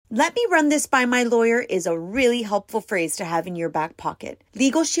"Let me run this by my lawyer" is a really helpful phrase to have in your back pocket.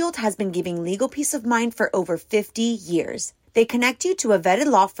 Legal Shield has been giving legal peace of mind for over 50 years. They connect you to a vetted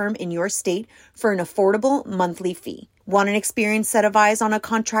law firm in your state for an affordable monthly fee. Want an experienced set of eyes on a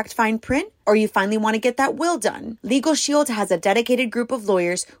contract fine print? Or you finally want to get that will done? Legal Shield has a dedicated group of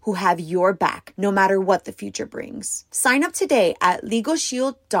lawyers who have your back, no matter what the future brings. Sign up today at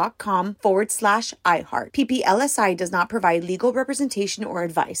LegalShield.com/iHeart. PPLSI does not provide legal representation or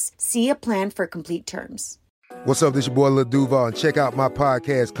advice. See a plan for complete terms. What's up, this your boy Lil Duval, and check out my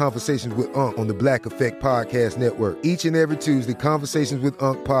podcast, Conversations with Unc, on the Black Effect Podcast Network. Each and every Tuesday, Conversations with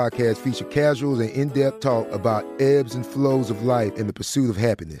Unc podcast feature casuals and in-depth talk about ebbs and flows of life and the pursuit of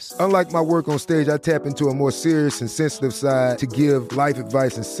happiness. Unlike my work on stage, I tap into a more serious and sensitive side to give life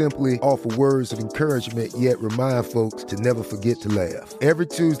advice and simply offer words of encouragement, yet remind folks to never forget to laugh. Every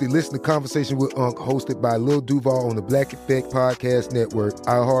Tuesday, listen to Conversations with Unc, hosted by Lil Duval on the Black Effect Podcast Network,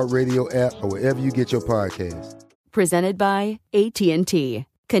 iHeartRadio app, or wherever you get your podcasts. Presented by AT&T.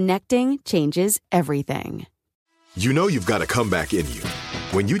 Connecting changes everything. You know you've got a comeback in you.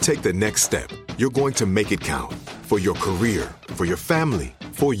 When you take the next step, you're going to make it count. For your career, for your family,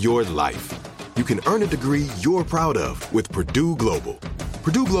 for your life. You can earn a degree you're proud of with Purdue Global.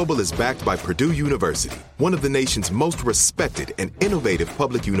 Purdue Global is backed by Purdue University, one of the nation's most respected and innovative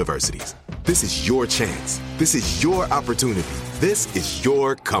public universities. This is your chance. This is your opportunity. This is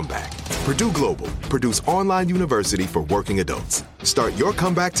your comeback. Purdue Global, Purdue's online university for working adults. Start your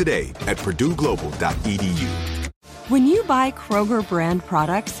comeback today at purdueglobal.edu. When you buy Kroger brand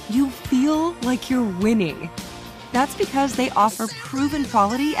products, you feel like you're winning. That's because they offer proven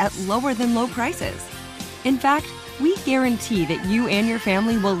quality at lower than low prices. In fact, we guarantee that you and your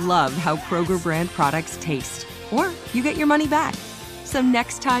family will love how Kroger brand products taste, or you get your money back. So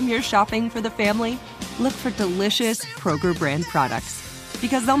next time you're shopping for the family, look for delicious Kroger brand products,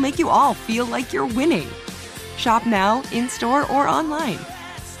 because they'll make you all feel like you're winning. Shop now, in-store, or online.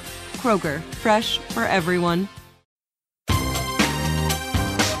 Kroger, fresh for everyone.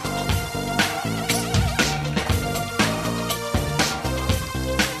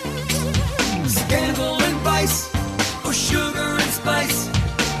 Scandal and vice, or sugar and spice.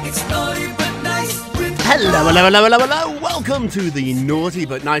 It's naughty but nice. Hello. Welcome to the Naughty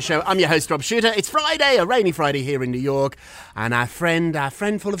But Nice Show. I'm your host, Rob Shooter. It's Friday, a rainy Friday here in New York. And our friend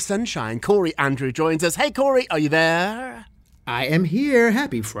full of sunshine, Corey Andrew, joins us. Hey, Corey, are you there? I am here.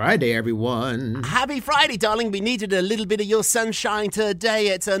 Happy Friday, everyone. Happy Friday, darling. We needed a little bit of your sunshine today.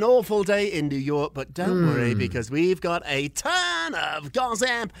 It's an awful day in New York, but don't worry, because we've got a ton of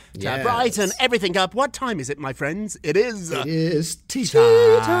gossip to brighten everything up. What time is it, my friends? It is tea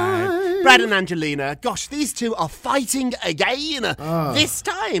time. Brad and Angelina, gosh, these two are fighting again. This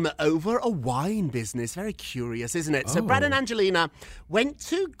time over a wine business. Very curious, isn't it? So Brad and Angelina went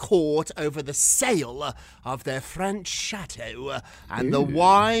to court over the sale of their French chateau. And the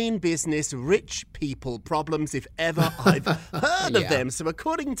wine business, rich people problems, if ever I've heard of them. So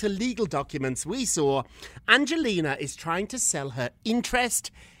according to legal documents we saw, Angelina is trying to sell her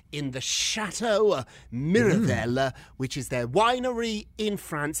interest in the Chateau Miraval, which is their winery in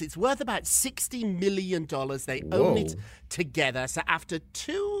France. It's worth about $60 million. They own it together. So after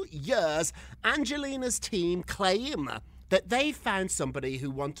 2 years, Angelina's team claim that they found somebody who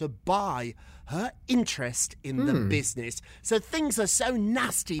wants to buy her interest in the business. So things are so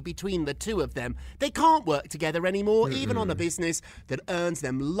nasty between the two of them, they can't work together anymore, even on a business that earns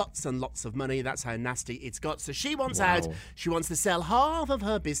them lots and lots of money. That's how nasty it's got. So she wants out. She wants to sell half of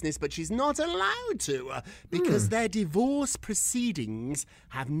her business, but she's not allowed to because their divorce proceedings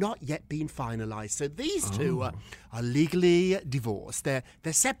have not yet been finalized. So these two are legally divorced. They're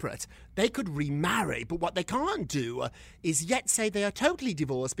separate. They could remarry, but what they can't do is yet say they are totally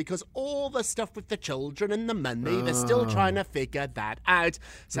divorced, because all the stuff with the children and the money, they're still trying to figure that out.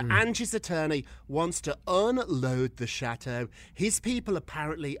 So Angie's attorney wants to unload the chateau. His people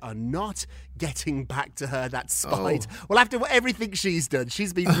apparently are not getting back to her. That spite. Well, after everything she's done,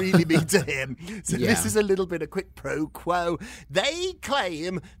 she's been really mean to him. So this is a little bit of quid pro quo. They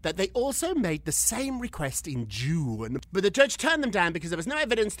claim that they also made the same request in June, but the judge turned them down because there was no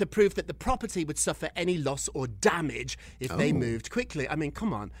evidence to prove that the property would suffer any loss or damage if they moved quickly. I mean,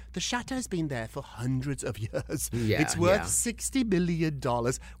 come on. The chateau's been there for hundreds of years. It's worth $60 million.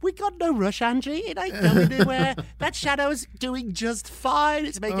 We got no rush, Angie. It ain't going anywhere. That shadow's doing just fine.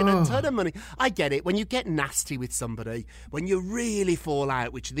 It's making a ton of money. I get it. When you get nasty with somebody, when you really fall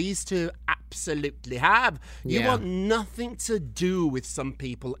out, which these two absolutely have. You Yeah. want nothing to do with some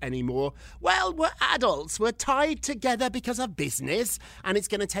people anymore. Well, we're adults. We're tied together because of business, and it's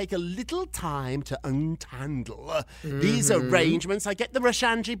going to take a little time to untangle these arrangements. I get the rush,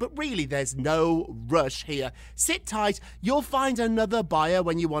 Angie, but really there's no rush here. Sit tight. You'll find another buyer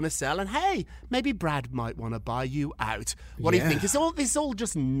when you want to sell, and hey, maybe Brad might want to buy you out. What do you think? Is all this all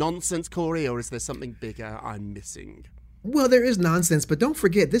just nonsense, Corey, or is there something bigger I'm missing? Well, there is nonsense, but don't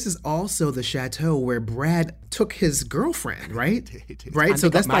forget, this is also the chateau where Brad took his girlfriend, right? Right? And so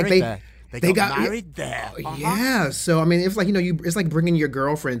they that's got like married there. They got married there. Yeah. So I mean, it's like it's like bringing your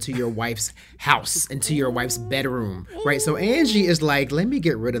girlfriend to your wife's house into your wife's bedroom, right? So Angie is like, let me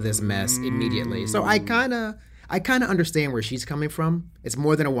get rid of this mess immediately. So I kind of understand where she's coming from. It's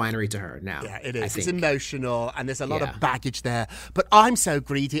more than a winery to her now. Yeah, it is. I It's think. emotional, and there's a lot Yeah. of baggage there. But I'm so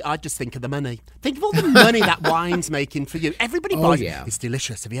greedy, I just think of the money. Think of all the money that wine's making for you. Everybody buys yeah. it. It's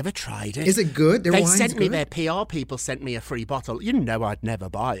delicious. Have you ever tried it? Is it good? Their They wine's sent me, good? their PR people sent me a free bottle. You know I'd never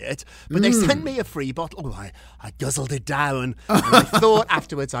buy it, but they sent me a free bottle. Oh, I guzzled it down, and I thought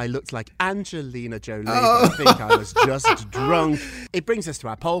afterwards I looked like Angelina Jolie. But I think I was just drunk. It brings us to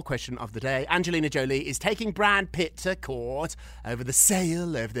our poll question of the day. Angelina Jolie is taking Brad Pitt to court over the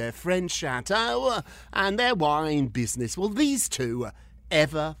sale of their French chateau and their wine business. Will these two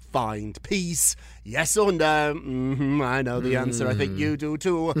ever find peace? Yes or no? I know the answer. I think you do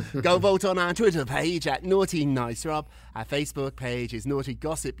too. Go vote on our Twitter page at Naughty Nice Rob. Our Facebook page is Naughty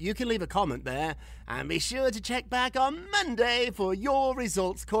Gossip. You can leave a comment there, and be sure to check back on Monday for your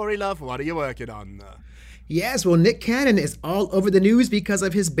results. Corey Love, what are you working on? Yes, well, Nick Cannon is all over the news because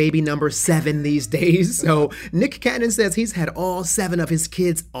of his baby number 7 these days. So Nick Cannon says he's had all 7 of his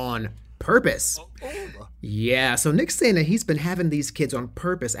kids on purpose. Yeah, so Nick's saying that he's been having these kids on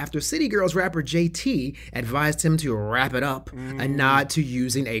purpose after City Girls rapper JT advised him to wrap it up, a nod to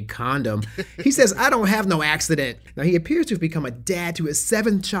using a condom. He says, I don't have no accident. Now, he appears to have become a dad to his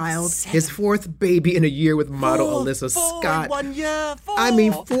 7th child, his 4th baby in a year with model Alyssa Scott. 4 in 1 year. 4. I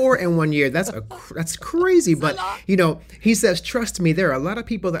mean, 4 in 1 year. That's crazy. But, he says, trust me, there are a lot of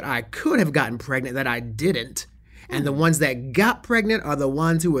people that I could have gotten pregnant that I didn't. And the ones that got pregnant are the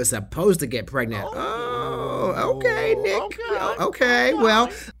ones who were supposed to get pregnant. Oh, okay, Nick. Okay. Well,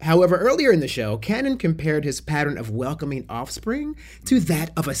 however, earlier in the show, Cannon compared his pattern of welcoming offspring to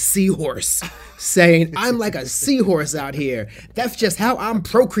that of a seahorse, saying, I'm like a seahorse out here. That's just how I'm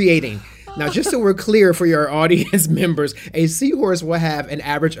procreating. Now, just so we're clear for your audience members, a seahorse will have an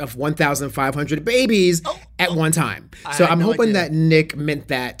average of 1,500 babies at one time. So I'm hoping that Nick meant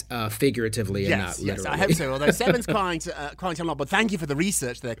that figuratively and not literally. Yes, I hope so. Although 7's quite a lot, but thank you for the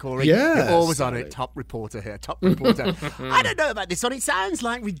research there, Corey. Yes. You're always on it. Top reporter here. Top reporter. I don't know about this one. It sounds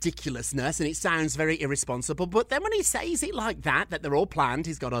like ridiculousness and it sounds very irresponsible. But then when he says it like that they're all planned,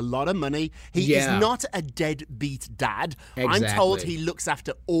 he's got a lot of money. He is not a deadbeat dad. Exactly. I'm told he looks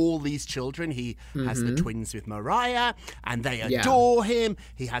after all these children. He has the twins with Mariah and they adore him.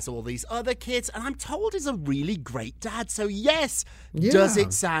 He has all these other kids. And I'm told he's a really great dad. So yes, does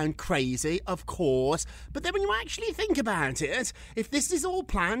it sound crazy? Of course. But then when you actually think about it, if this is all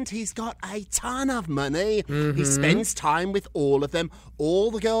planned, he's got a ton of money. He spends time with all of them,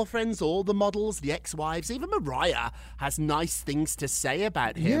 all the girlfriends, all the models, the ex-wives, even Mariah has nice things to say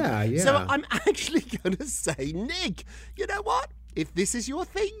about him. Yeah. So I'm actually going to say, Nick, you know what? If this is your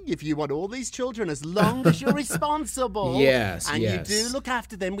thing, if you want all these children, as long as you're responsible and you do look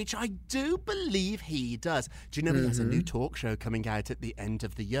after them, which I do believe he does. Do you know he has a new talk show coming out at the end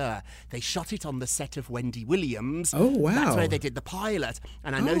of the year? They shot it on the set of Wendy Williams. Oh, wow. That's where they did the pilot.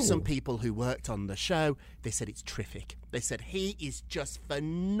 And I know some people who worked on the show, they said it's terrific. They said he is just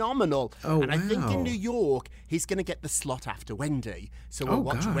phenomenal. Oh, and I think in wow. New York, he's going to get the slot after Wendy. So we'll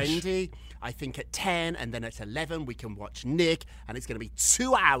watch Wendy, I think at 10, and then at 11 we can watch Nick, and it's going to be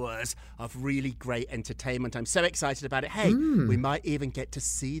 2 hours of really great entertainment. I'm so excited about it. Hey, we might even get to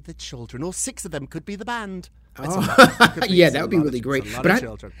see the children. All 6 of them could be the band. Yeah, that would be really great. But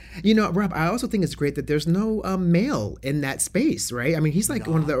children. Rob, I also think it's great that there's no male in that space, right? I mean, he's like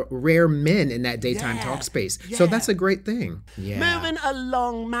one of the rare men in that daytime talk space. So that's a great thing. Yeah. Moving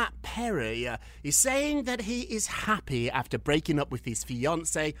along, Matt Perry is saying that he is happy after breaking up with his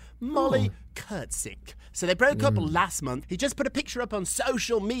fiancée, Molly Kurtzik. So they broke up last month. He just put a picture up on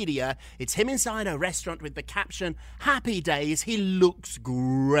social media. It's him inside a restaurant with the caption, "Happy Days." He looks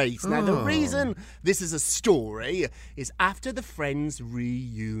great. Now, the reason this is a story is after the Friends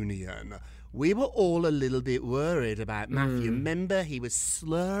reunion. we were all a little bit worried about Matthew. Remember, he was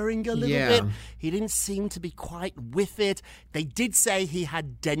slurring a little bit. He didn't seem to be quite with it. They did say he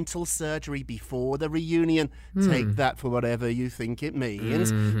had dental surgery before the reunion. Take that for whatever you think it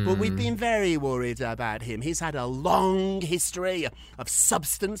means. But we've been very worried about him. He's had a long history of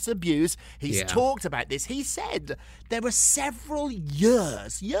substance abuse. He's talked about this. He said there were several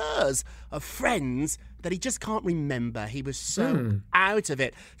years of friends that he just can't remember. He was so out of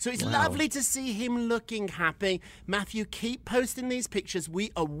it. So it's lovely to see him looking happy. Matthew, keep posting these pictures.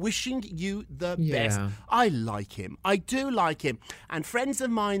 We are wishing you the best. I like him. I do like him. And friends of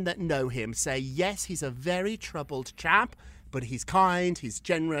mine that know him say, yes, he's a very troubled chap, but he's kind, he's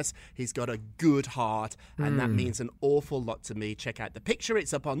generous, he's got a good heart, and that means an awful lot to me. Check out the picture.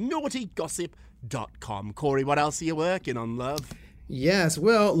 It's up on naughtygossip.com. Corey, what else are you working on, love? Yes,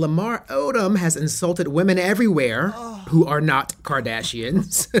 well, Lamar Odom has insulted women everywhere who are not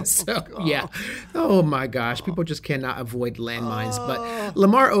Kardashians. Oh my gosh, people just cannot avoid landmines. But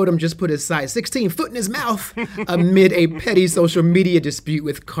Lamar Odom just put his size 16 foot in his mouth amid a petty social media dispute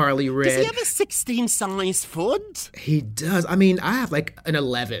with Carly Red. Does he have a 16 size foot? He does. I mean, I have like an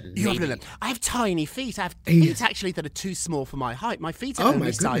 11. You have an 11. I have tiny feet. I have feet actually that are too small for my height. My feet are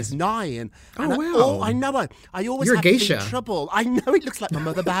only size 9. Wow. I know. I always You're have geisha. feet trouble. I know it looks like my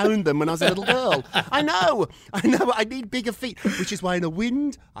mother bound them when I was a little girl. I know. I need bigger feet, which is why in a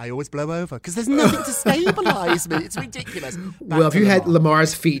wind, I always blow over because there's nothing to stabilize me. It's ridiculous. Well, if you had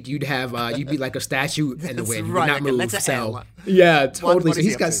Lamar's feet, you'd be like a statue in the wind. Right, You'd not move. L. Yeah, totally. What So is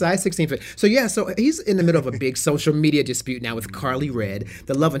he's he got up to? size 16 feet. So he's in the middle of a big social media dispute now with Carly Red.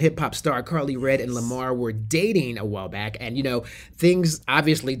 The Love and Hip Hop star Carly Red and Lamar were dating a while back, and things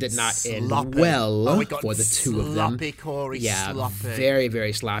obviously did not end well for the two of them. Sloppy, Corey. Yeah, sloppy. very,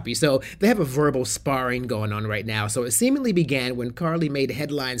 very sloppy. So they have a verbal sparring going on right now. So it seemingly began when Carly made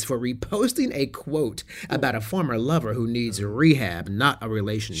headlines for reposting a quote about a former lover who needs rehab, not a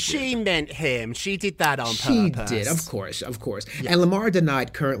relationship. She meant him. She did that on She purpose. did, of course. Yeah. And Lamar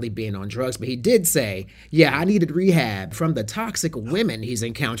denied currently being on drugs, but he did say, I needed rehab from the toxic women he's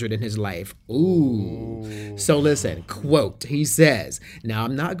encountered in his life. Ooh. So listen, quote, he says, now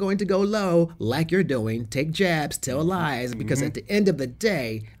I'm not going to go low like you're doing, take jabs, tell lies, because at the end of the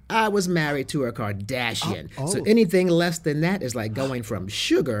day, I was married to a Kardashian. So anything less than that is like going from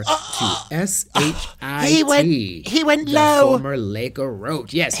sugar to S-H-I-T. He went the low. Former Laker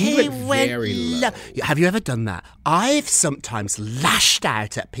Roach. Yes, he went very low. Have you ever done that? I've sometimes lashed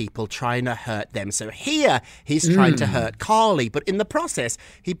out at people trying to hurt them. So here, he's trying to hurt Carly. But in the process,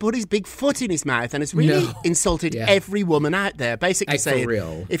 he put his big foot in his mouth and has really insulted every woman out there. Basically saying,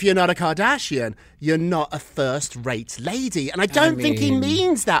 if you're not a Kardashian, you're not a first-rate lady. And I don't think he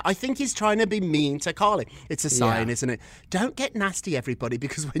means that. I think he's trying to be mean to Carly. It's a sign, isn't it? Don't get nasty, everybody,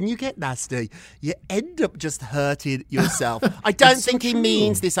 because when you get nasty, you end up just hurting yourself. I don't think he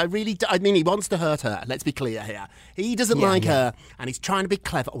means this. I mean, he wants to hurt her. Let's be clear here. He doesn't like her, and he's trying to be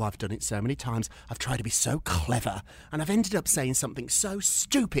clever. Oh, I've done it so many times. I've tried to be so clever, and I've ended up saying something so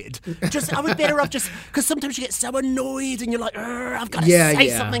stupid. I was better off just because sometimes you get so annoyed, and you're like, I've got to say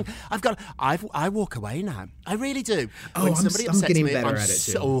something. I walk away now. I really do. Oh, I'm getting better at it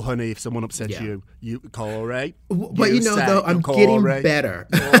too. Oh, honey, if someone upsets you Corey. But though, I'm getting better.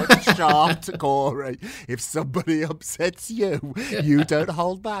 Sharp, Corey. If somebody upsets you, you don't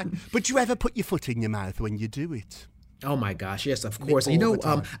hold back. But do you ever put your foot in your mouth when you do it? Oh my gosh, yes, of course.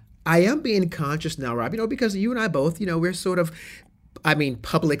 I am being conscious now, Rob, because you and I both, we're sort of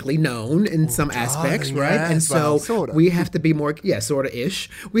publicly known in some aspects, right? Yeah, and so sort of. we have to be more, sort of ish.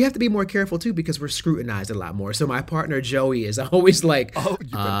 We have to be more careful too because we're scrutinized a lot more. So my partner Joey is always like,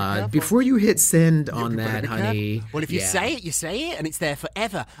 before you hit send on that, honey. Well, if you say it, you say it, and it's there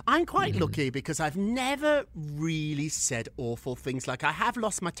forever. I'm quite lucky because I've never really said awful things. Like I have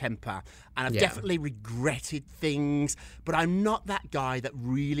lost my temper, and I've definitely regretted things, but I'm not that guy that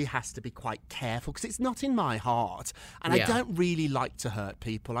really has to be quite careful because it's not in my heart, and I don't really like to hurt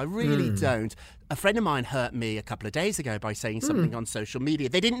people. I really don't. A friend of mine hurt me a couple of days ago by saying something on social media.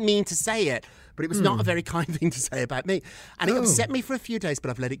 They didn't mean to say it, but it was not a very kind thing to say about me. And it upset me for a few days, but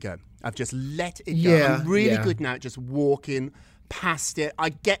I've let it go. I've just let it go. I'm really good now at just walking past it. I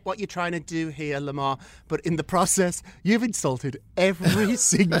get what you're trying to do here, Lamar, but in the process, you've insulted every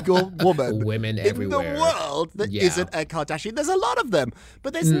single woman everywhere in the world that isn't a Kardashian. There's a lot of them,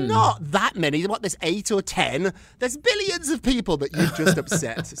 but there's not that many. There's 8 or 10. There's billions of people that you've just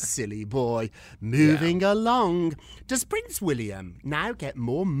upset, silly boy. Moving along. Does Prince William now get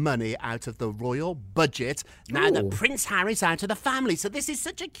more money out of the royal budget now that Prince Harry's out of the family? So this is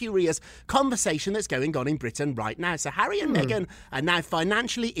such a curious conversation that's going on in Britain right now. So Harry and Meghan are now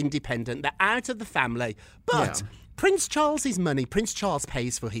financially independent. They're out of the family. But Prince Charles's money, Prince Charles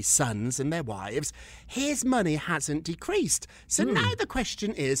pays for his sons and their wives. His money hasn't decreased. So now the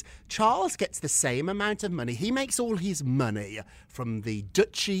question is, Charles gets the same amount of money. He makes all his money from the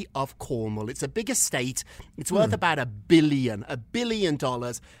Duchy of Cornwall. It's a big estate. It's worth about $1 billion,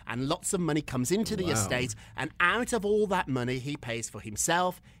 and lots of money comes into the estate. And out of all that money, he pays for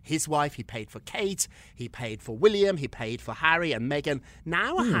himself, his wife, he paid for Kate, he paid for William, he paid for Harry and Meghan.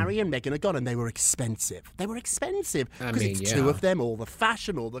 Now Harry and Meghan are gone, and they were expensive. They were expensive because it's two of them, all the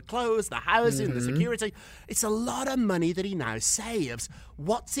fashion, all the clothes, the housing, the security. It's a lot of money that he now saves.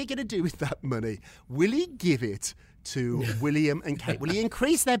 What's he going to do with that money? Will he give it to William and Kate? Will he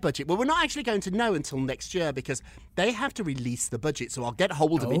increase their budget? Well, we're not actually going to know until next year because they have to release the budget, so I'll get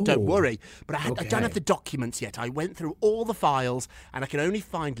hold of it, don't worry. But I don't have the documents yet. I went through all the files, and I can only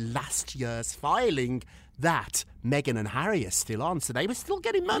find last year's filing that Meghan and Harry are still on. So they were still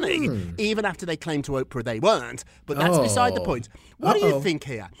getting money, even after they claimed to Oprah they weren't. But that's beside the point. What do you think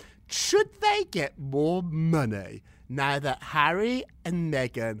here? Should they get more money now that Harry and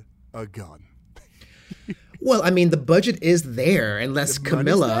Meghan are gone? Well, I mean, the budget is there, unless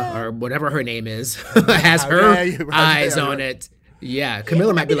Camilla, or whatever her name is, has her eyes on it. Yeah,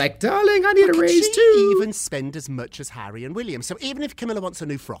 Camilla might be like, darling, I need a raise too. She even spend as much as Harry and William. So even if Camilla wants a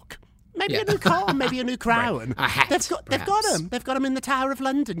new frock, maybe a new car, maybe a new crown. A hat, they've got them. They've got them in the Tower of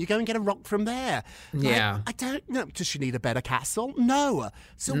London. You go and get a rock from there. Yeah. I don't know. Does she need a better castle? No.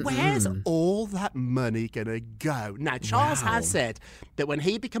 So where's all that money going to go? Now, Charles has said that when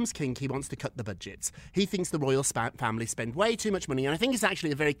he becomes king, he wants to cut the budgets. He thinks the royal family spend way too much money, and I think it's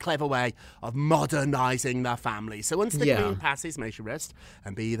actually a very clever way of modernising their family. So once the Queen passes, may she rest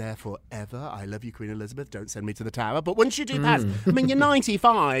and be there forever. I love you, Queen Elizabeth. Don't send me to the Tower. But once you do pass, I mean, you're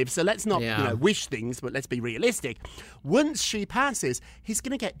 95, so let's not wish things, but let's be realistic. Once she passes, he's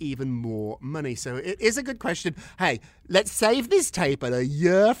going to get even more money. So it is a good question. Hey, let's save this tape, and a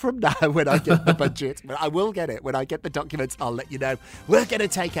year from now when I get the budget, but I will get it. When I get the documents, I'll let you know. We're going to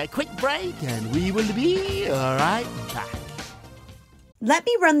take a quick break, and we will be right back. Let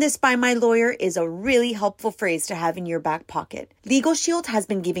me run this by my lawyer is a really helpful phrase to have in your back pocket. Legal Shield has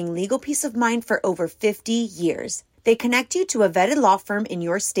been giving legal peace of mind for over 50 years. They connect you to a vetted law firm in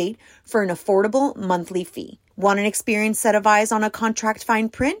your state for an affordable monthly fee. Want an experienced set of eyes on a contract fine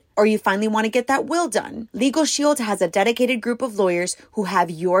print? Or you finally want to get that will done? Legal Shield has a dedicated group of lawyers who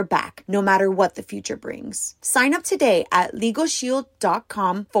have your back, no matter what the future brings. Sign up today at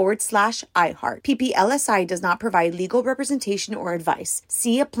LegalShield.com/iHeart. PPLSI does not provide legal representation or advice.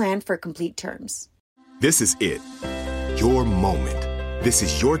 See a plan for complete terms. This is it. Your moment. This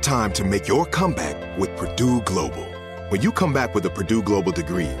is your time to make your comeback with Purdue Global. When you come back with a Purdue Global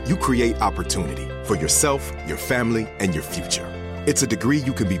degree, you create opportunity for yourself, your family, and your future. It's a degree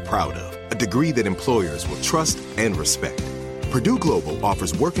you can be proud of, a degree that employers will trust and respect. Purdue Global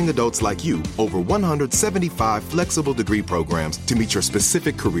offers working adults like you over 175 flexible degree programs to meet your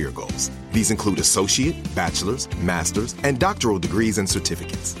specific career goals. These include associate, bachelor's, master's, and doctoral degrees and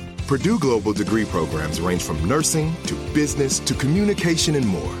certificates. Purdue Global degree programs range from nursing to business to communication and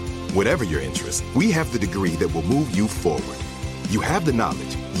more. Whatever your interest, we have the degree that will move you forward. You have the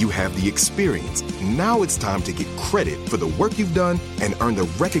knowledge, you have the experience. Now it's time to get credit for the work you've done and earn the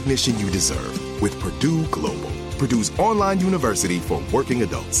recognition you deserve with Purdue Global, Purdue's online university for working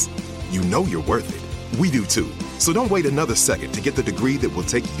adults. You know you're worth it. We do too. So don't wait another second to get the degree that will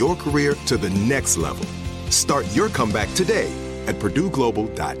take your career to the next level. Start your comeback today at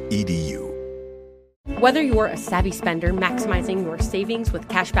purdueglobal.edu. Whether you're a savvy spender maximizing your savings with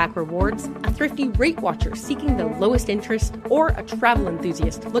cashback rewards, a thrifty rate watcher seeking the lowest interest, or a travel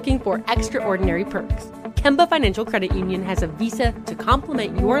enthusiast looking for extraordinary perks, Kemba Financial Credit Union has a visa to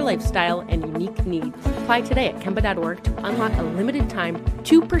complement your lifestyle and unique needs. Apply today at Kemba.org to unlock a limited-time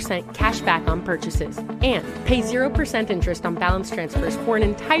 2% cash back on purchases and pay 0% interest on balance transfers for an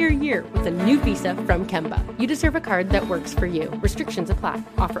entire year with a new visa from Kemba. You deserve a card that works for you. Restrictions apply.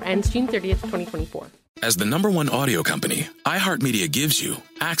 Offer ends June 30th, 2024. As the #1 audio company, iHeartMedia gives you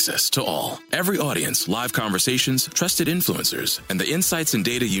access to all. Every audience, live conversations, trusted influencers, and the insights and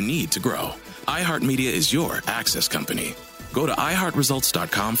data you need to grow. iHeartMedia is your access company. Go to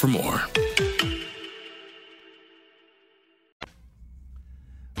iHeartResults.com for more.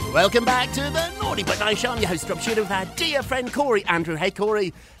 Welcome back to the Naughty But Nice Show. I'm your host, Rob Shooter, with our dear friend Corey Andrew. Hey,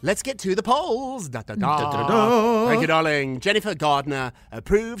 Corey, let's get to the polls. Thank you, darling. Jennifer Gardner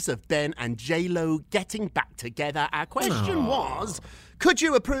approves of Ben and J-Lo getting back together. Our question was, Could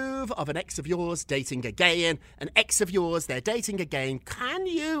you approve of an ex of yours dating again? An ex of yours, they're dating again. Can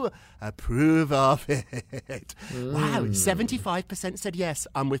you approve of it? Wow, 75% said yes.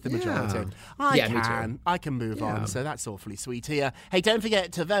 I'm with the majority. I can move on, so that's awfully sweet here. Hey, don't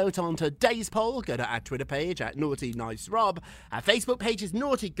forget to vote on today's poll. Go to our Twitter page at Naughty Nice Rob. Our Facebook page is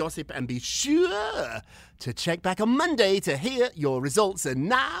Naughty Gossip, and be sure to check back on Monday to hear your results. And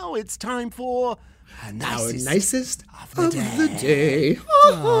now it's time for our nicest of the day.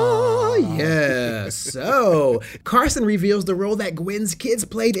 Yes. So, Carson reveals the role that Gwen's kids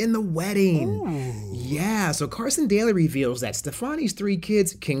played in the wedding. Ooh. Yeah, so Carson Daly reveals that Stefani's 3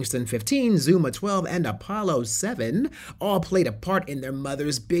 kids, Kingston 15, Zuma 12, and Apollo 7, all played a part in their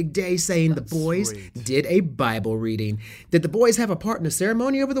mother's big day, saying the boys did a Bible reading. Did the boys have a part in the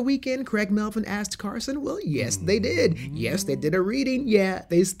ceremony over the weekend? Craig Melvin asked Carson. Well, yes, they did. Yes, they did a reading. Yeah,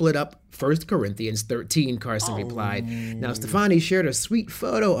 they split up 1 Corinthians 13, Carson replied. Now, Stefani shared a sweet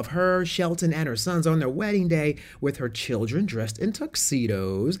photo of her, Shelton, and her sons on their wedding day with her children dressed in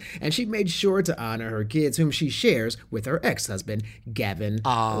tuxedos, and she made sure to honor her kids, whom she shares with her ex-husband, Gavin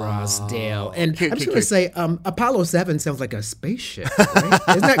Rossdale. And I'm just going to say, Apollo 7 sounds like a spaceship, right?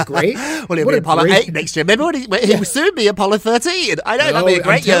 Isn't that great? Well, it'll be Apollo 8 next year. Remember, he will soon be Apollo 13. I know, that'll be a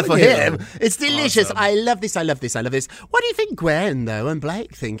great year for him. It's delicious. Awesome. I love this. What do you think Gwen, though, and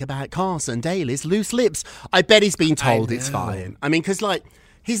Blake think about Carson Daly's loose lips? I bet he's been told it's fine. I mean, because,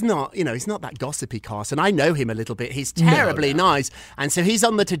 he's not, he's not that gossipy Carson. I know him a little bit. He's terribly nice. And so he's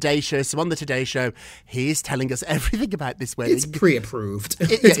on the Today Show. So on the Today Show, he's telling us everything about this wedding. It's pre-approved.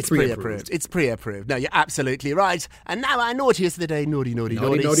 It's pre-approved. It's pre-approved. No, you're absolutely right. And now our naughtiest of the day, naughty.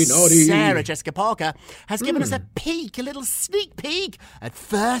 Sarah Jessica Parker has given us a little sneak peek at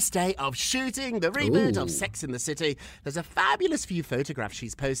first day of shooting the reboot of Sex and the City. There's a fabulous few photographs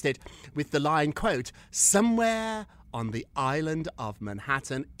she's posted with the line, quote, "Somewhere on the island of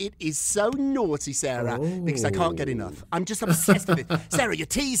Manhattan." It is so naughty, Sarah, because I can't get enough. I'm just obsessed with it. Sarah, you're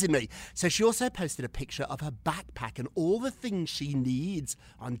teasing me. So she also posted a picture of her backpack and all the things she needs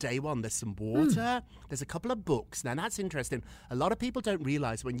on day one. There's some water. There's a couple of books. Now, that's interesting. A lot of people don't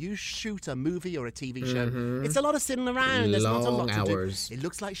realise when you shoot a movie or a TV show, it's a lot of sitting around. There's not a lot hours. to do. It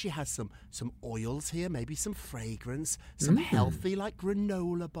looks like she has some oils here, maybe some fragrance, some healthy,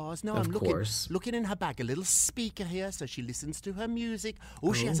 granola bars. No, I'm looking in her bag, a little speaker here, so she listens to her music.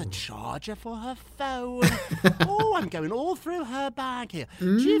 She has a charger for her phone. I'm going all through her bag here.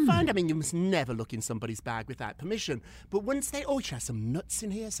 Do you find, you must never look in somebody's bag without permission, but once she has some nuts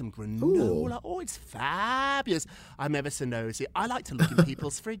in here, some granola. It's fabulous. I'm ever so nosy. I like to look in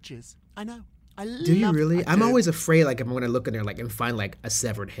people's fridges. I know. Do you really? I'm always afraid, if I'm going to look in there, and find, a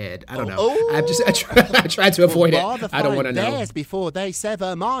severed head. I don't know. I try to avoid it. I don't want to know. Theirs before they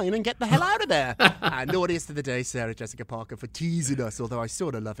sever mine and get the hell out of there. And naughtiest of the day, Sarah Jessica Parker, for teasing us, although I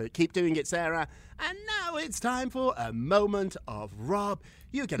sort of love it. Keep doing it, Sarah. And now it's time for a moment of Rob.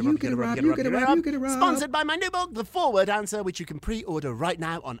 You get a Rob. Sponsored by my new book, The Forward Answer, which you can pre-order right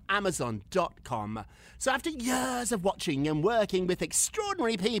now on Amazon.com. So after years of watching and working with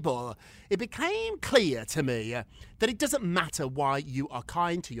extraordinary people, it became clear to me that it doesn't matter why you are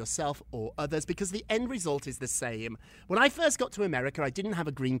kind to yourself or others, because the end result is the same. When I first got to America, I didn't have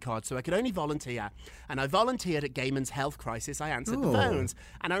a green card, so I could only volunteer. And I volunteered at Gaiman's Health Crisis. I answered the phones.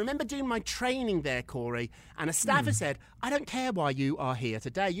 And I remember doing my training there, Corey, and a staffer said, "I don't care why you are here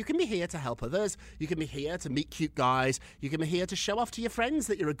today. You can be here to help others. You can be here to meet cute guys. You can be here to show off to your friends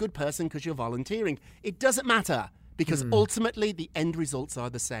that you're a good person because you're volunteering. It doesn't matter, because ultimately the end results are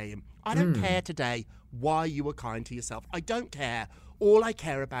the same. I don't care today why you were kind to yourself. I don't care. All I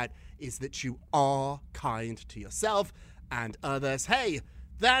care about is that you are kind to yourself and others." Hey,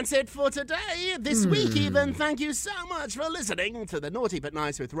 that's it for today. This week even. Thank you so much for listening to the Naughty But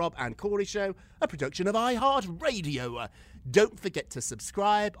Nice with Rob and Corey show, a production of iHeartRadio. Don't forget to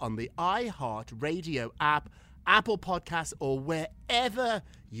subscribe on the iHeartRadio app, Apple Podcasts, or wherever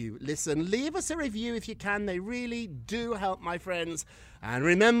you listen. Leave us a review if you can. They really do help, my friends. And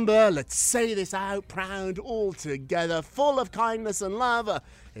remember, let's say this out proud all together, full of kindness and love.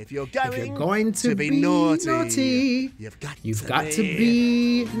 If you're going to be naughty, you've got to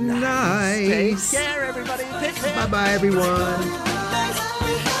be nice. Take care, everybody. Bye-bye, everyone.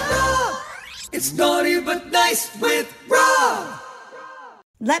 It's Naughty But Nice with Rob.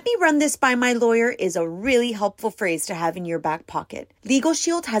 "Let me run this by my lawyer" is a really helpful phrase to have in your back pocket. Legal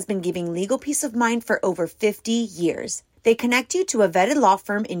Shield has been giving legal peace of mind for over 50 years. They connect you to a vetted law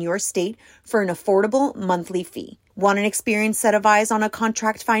firm in your state for an affordable monthly fee. Want an experienced set of eyes on a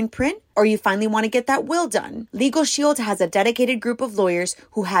contract fine print? Or you finally want to get that will done? Legal Shield has a dedicated group of lawyers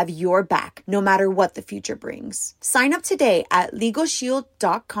who have your back, no matter what the future brings. Sign up today at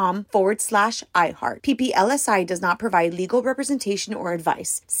LegalShield.com/iHeart. PPLSI does not provide legal representation or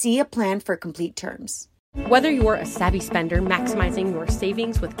advice. See a plan for complete terms. Whether you're a savvy spender maximizing your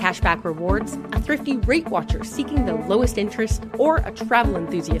savings with cashback rewards, a thrifty rate watcher seeking the lowest interest, or a travel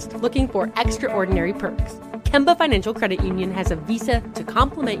enthusiast looking for extraordinary perks, Kemba Financial Credit Union has a visa to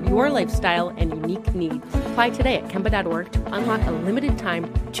complement your lifestyle and unique needs. Apply today at Kemba.org to unlock a limited time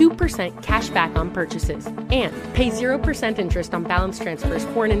 2% cash back on purchases and pay 0% interest on balance transfers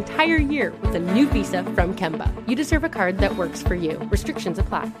for an entire year with a new visa from Kemba. You deserve a card that works for you. Restrictions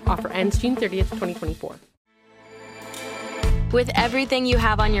apply. Offer ends June 30th, 2024. With everything you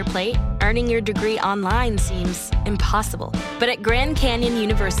have on your plate, earning your degree online seems impossible. But at Grand Canyon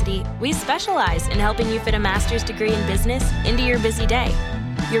University, we specialize in helping you fit a master's degree in business into your busy day.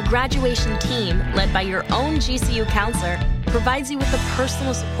 Your graduation team, led by your own GCU counselor, provides you with the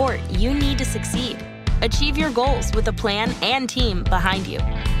personal support you need to succeed. Achieve your goals with a plan and team behind you.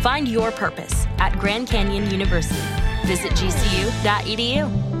 Find your purpose at Grand Canyon University. Visit gcu.edu.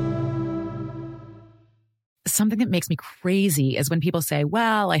 Something that makes me crazy is when people say,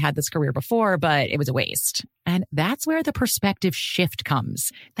 well, I had this career before, but it was a waste. And that's where the perspective shift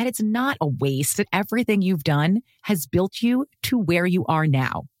comes, that it's not a waste, that everything you've done has built you to where you are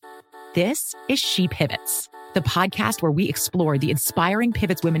now. This is She Pivots, the podcast where we explore the inspiring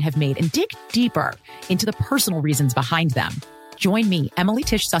pivots women have made and dig deeper into the personal reasons behind them. Join me, Emily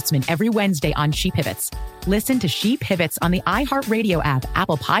Tish Sussman, every Wednesday on She Pivots. Listen to She Pivots on the iHeartRadio app,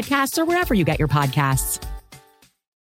 Apple Podcasts, or wherever you get your podcasts.